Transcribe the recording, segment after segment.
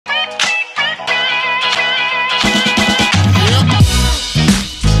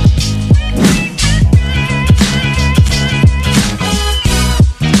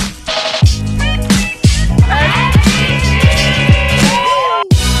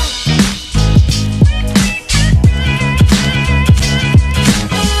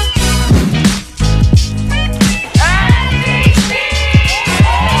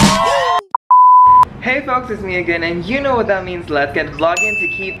vlogs with me again, and you know what that means. Let's get vlogging to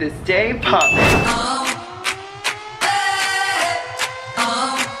keep this day popping.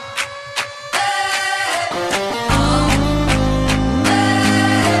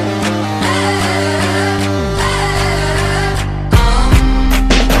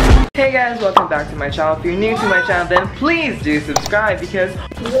 Hey guys, welcome back to my channel. If you're new to my channel, then please do subscribe because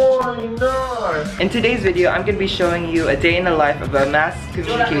why not? In today's video, I'm going to be showing you a day in the life of a mass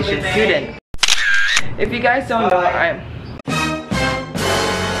communication student. If you guys don't know,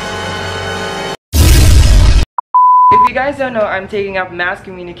 I'm taking up mass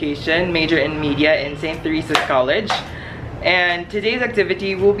communication, major in media in St. Teresa's College. And today's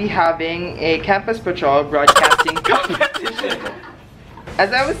activity, we'll be having a campus patrol broadcasting competition.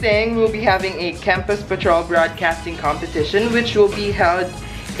 As I was saying, we'll be having a campus patrol broadcasting competition which will be held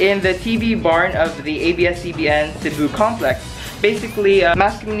in the TV barn of the ABS CBN Cebu complex. Basically,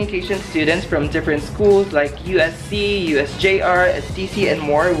 mass communication students from different schools like USC, USJR, STC, and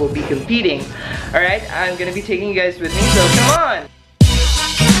more will be competing. Alright, I'm gonna be taking you guys with me, so come on!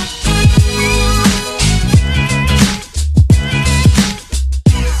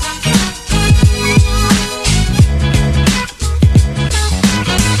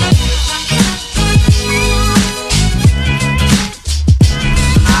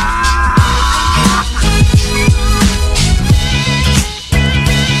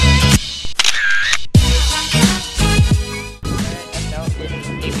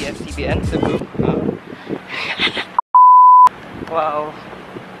 ABS CBN Cebu. Wow,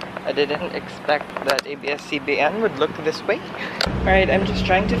 I didn't expect that ABS CBN would look this way. Alright, I'm just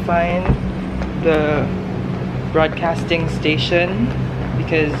trying to find the broadcasting station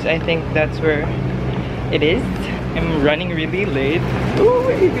because I think that's where it is. I'm running really late. Ooh,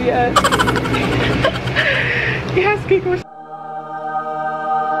 ABS! Yes, Kiko!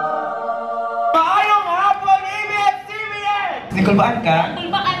 Nakulbaan ka?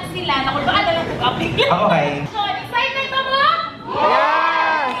 Nakulbaan sila. Nakulbaan na lang po kami. Okay. So, excited ba mo?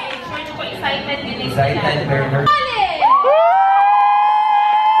 Yeah! Okay, sure nyo ko excited din sila. Excited, very nervous.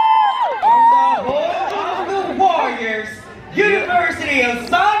 On the Warriors, University of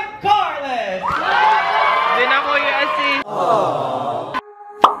San Carlos! Din ako USC!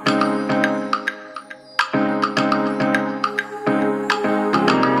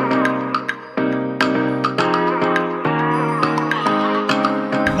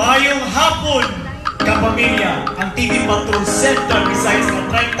 Mayong hapon, kapamilya, ang TV Patrol Central Visayas na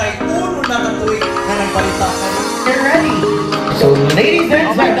 31 na katuig na nagbalita ka. Get ready! So, ladies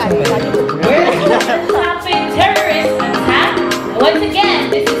and gentlemen, Stopping terrorist attack. Once again,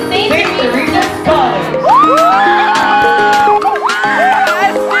 this is St. Teresa's College!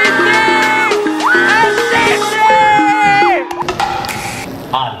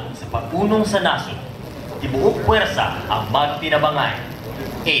 Ayon sa pag-unong sa nasod, tibuok puwersa ang magtinabangay.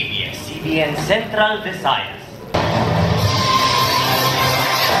 ABS CBN Central Visayas.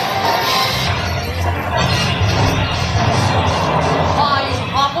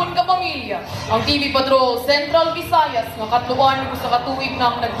 Maayong hapon ka pamilya. Ang TV Patrol Central Visayas nga katluan ko sa katuig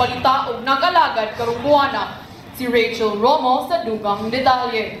ng nagbalita o nagalagad karong buwana si Rachel Romo sa dugang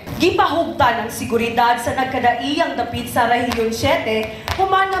detalye. Gipahugtan ng seguridad sa nagkadaiyang dapit sa Rehiyon 7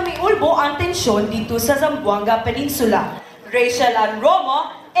 human nga miulbo ang tensyon dito sa Zamboanga Peninsula. Rachel Ann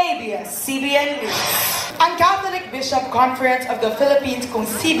Romo, ABS CBN News. Ang Catholic Bishop Conference of the Philippines kung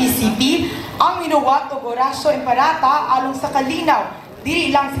CBCP ang minuwat og orasyo imparata along sa kalinaw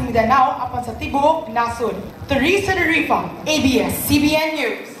dili lang sa Mindanao apan sa tibuok nasod. Teresa Derifa, ABS CBN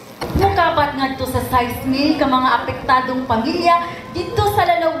News. Mukapat ngadto sa 6,000 ka mga apektadong pamilya dito sa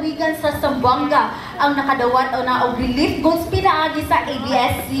lalawigan sa Zamboanga ang nakadawat o na og relief goods pinaagi sa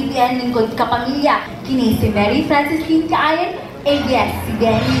ABS CBN lingkod ka pamilya. Kini si Mary Francis King Kaayan, ABS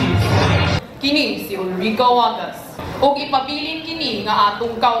CBN News. Kini si Ulrica Wagas. Ug ipabilin kini nga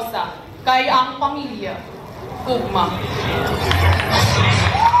atong kausa kay ang pamilya. Ugma.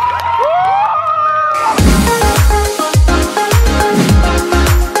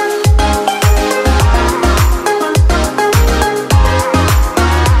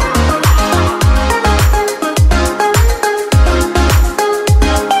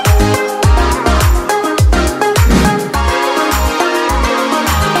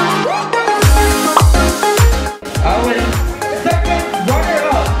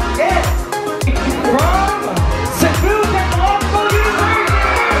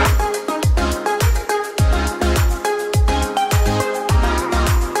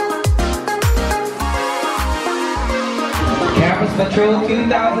 Patrol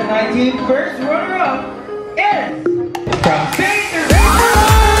 2019 first runner-up is from St. Teresa!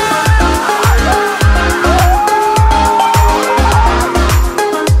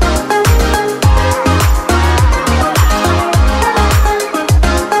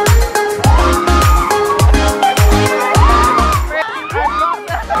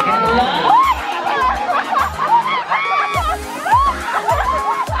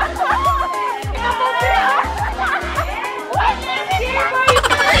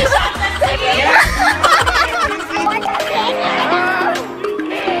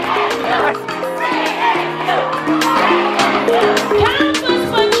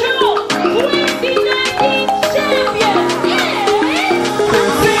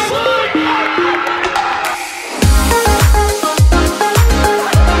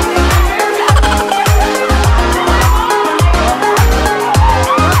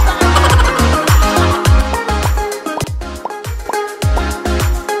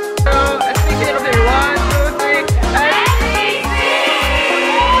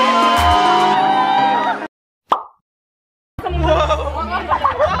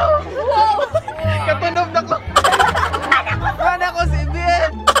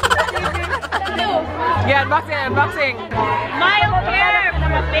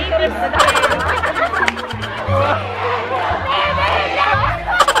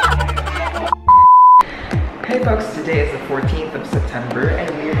 folks, today is the 14th of September and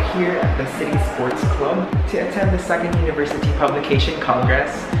we are here at the City Sports Club to attend the 2nd University Publication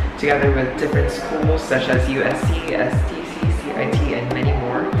Congress together with different schools such as USC, STC, CIT, and many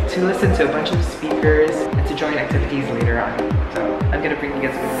more to listen to a bunch of speakers and to join activities later on. So I'm gonna bring you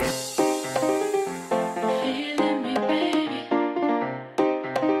guys with me.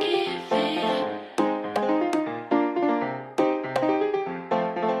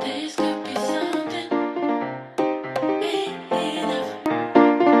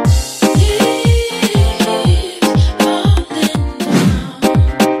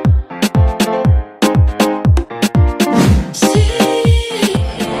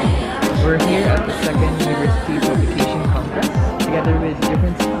 We're here at the 2nd University Publication Congress together with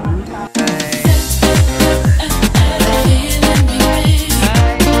different schools.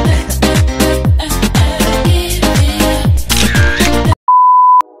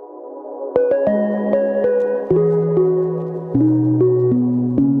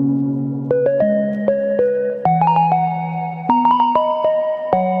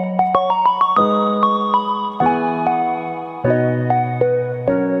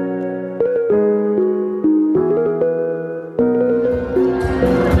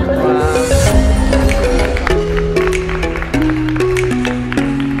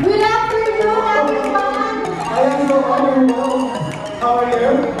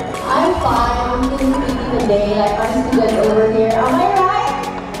 I'm fine. I'm just speaking today, like our students over here. Am I right?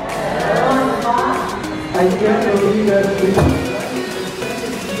 I can't believe that this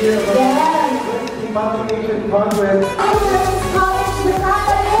year of Yes. the Publication Congress.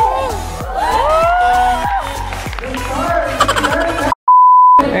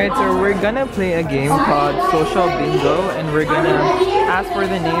 Alright, so we're gonna play a game called Social Bingo and we're gonna ask for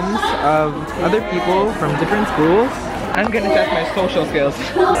the names of other people from different schools. I'm gonna test my social skills.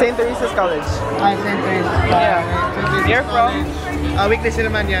 St. Teresa's College. St. Teresa's. Yeah. You're from? Weekly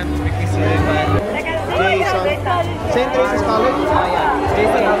Siliman yan. Weekly Siliman. Jaeson. St. Teresa's College? Yeah.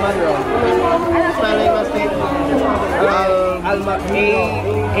 Jaeson Almadro. Spelling last name?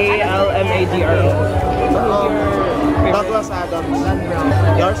 A-L-M-A-D-R-O. Douglas Adams.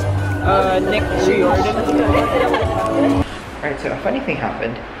 Yours? Nick Jordan. Alright, so a funny thing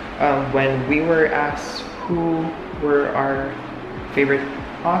happened. When we were asked who were our favorite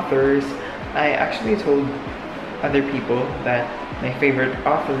authors, I actually told other people that my favorite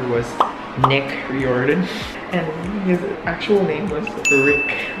author was Nick Riordan and his actual name was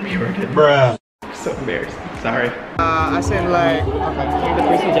Rick Riordan. Bruh. So embarrassing. Sorry. As in like, okay. The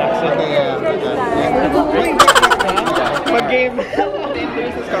Percy Jackson. Okay, yeah. What game? St.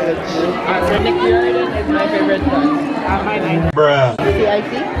 Teresa's College. So Nick Riordan is my favorite one. My name. Bruh.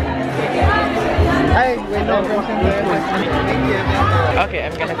 CIT? Hi, wait, no, from St. Teresa's. Thank you. Okay,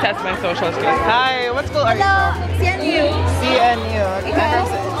 I'm gonna test my social skills. Hi, what school are you from? CNU. CNU. Okay, I'm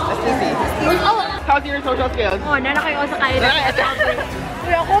from STC. Oh, How's your social skills? oh, nana kayo sa kayo.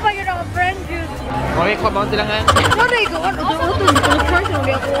 Uy, ako ba yun ang friend yun? Okay, kabounty lang yan. Ano na ikaw? Utun-utun. First,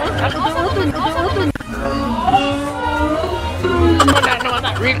 hindi ako. Utun-utun.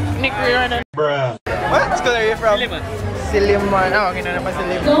 Nick Riordan. Bruh. What school are you from? Siliman. Oh, okay na naman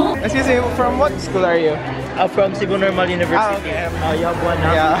Siliman. Excuse me, from what school are you? From Cebu Normal University. You have one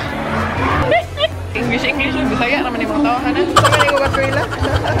now? Yeah. English, Bisaya naman yung mga tao, Hana. Saan ka ba Trila?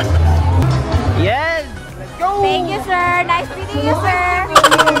 Yes! Let's go! Thank you, sir. Nice meeting you, sir.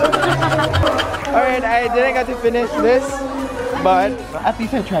 Alright, I didn't get to finish this, but at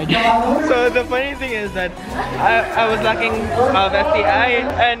least I tried. So the funny thing is that I was lacking of FTI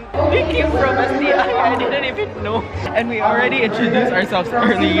and we came from STI, I didn't even know. And we already introduced ourselves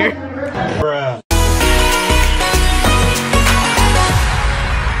earlier. Bruh.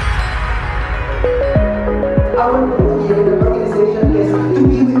 Our goal here in the organization is to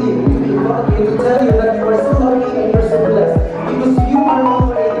be with you, to be involved with you, to tell you that you are so lucky and you're so blessed. Because you are all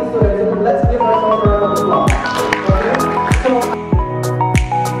 18 students, and let's give ourselves a round of applause. Okay? So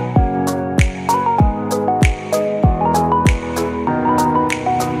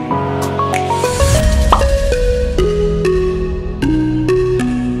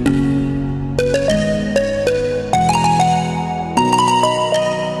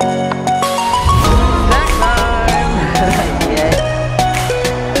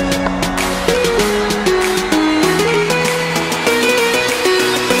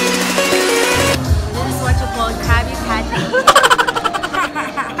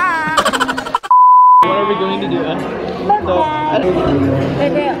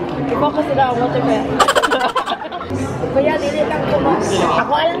Pwede, i-focus nila ako water kaya. Kuya, dili lang ko mo.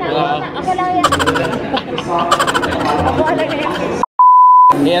 Ako alam na, ako lang yan. Ako alam na yan.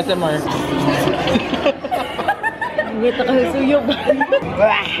 ASMR. Ngit na kasi suyog.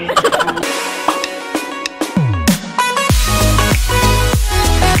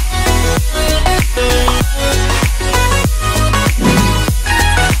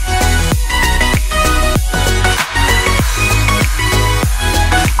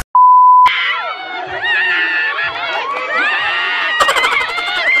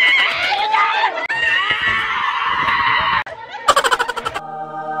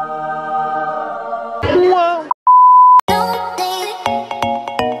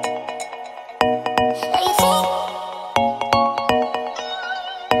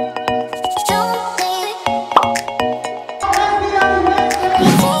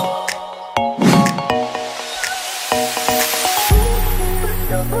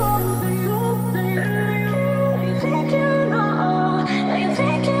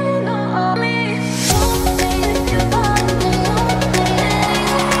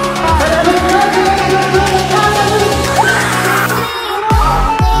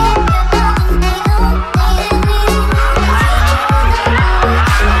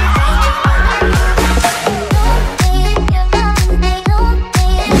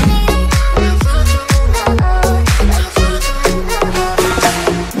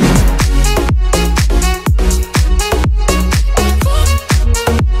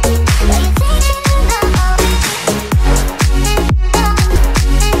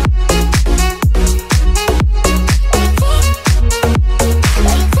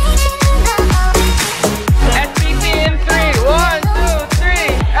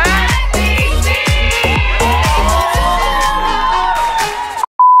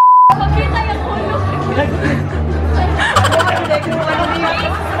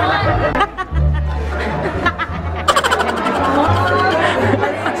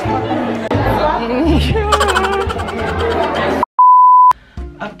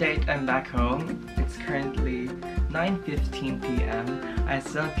 Update, I'm back home. It's currently 9:15 p.m. I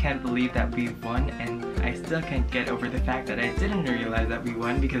still can't believe that we won, and I still can't get over the fact that I didn't realize that we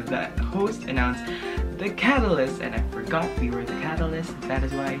won because the host announced the catalyst and I forgot we were the catalyst. That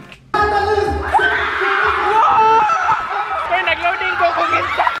is why.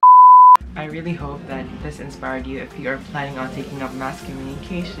 I really hope that this inspired you if you are planning on taking up mass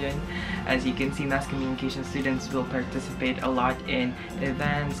communication. As you can see, mass communication students will participate a lot in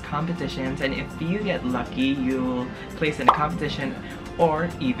events, competitions, and if you get lucky, you'll place in a competition or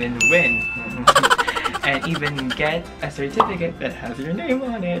even win. And even get a certificate that has your name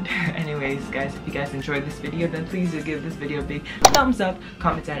on it. Anyways, guys, if you guys enjoyed this video, then please do give this video a big thumbs up,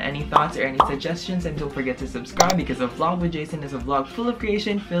 comment down any thoughts or any suggestions, and don't forget to subscribe because a vlog with Jason is a vlog full of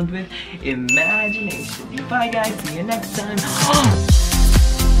creation filled with imagination. Bye guys, see you next time.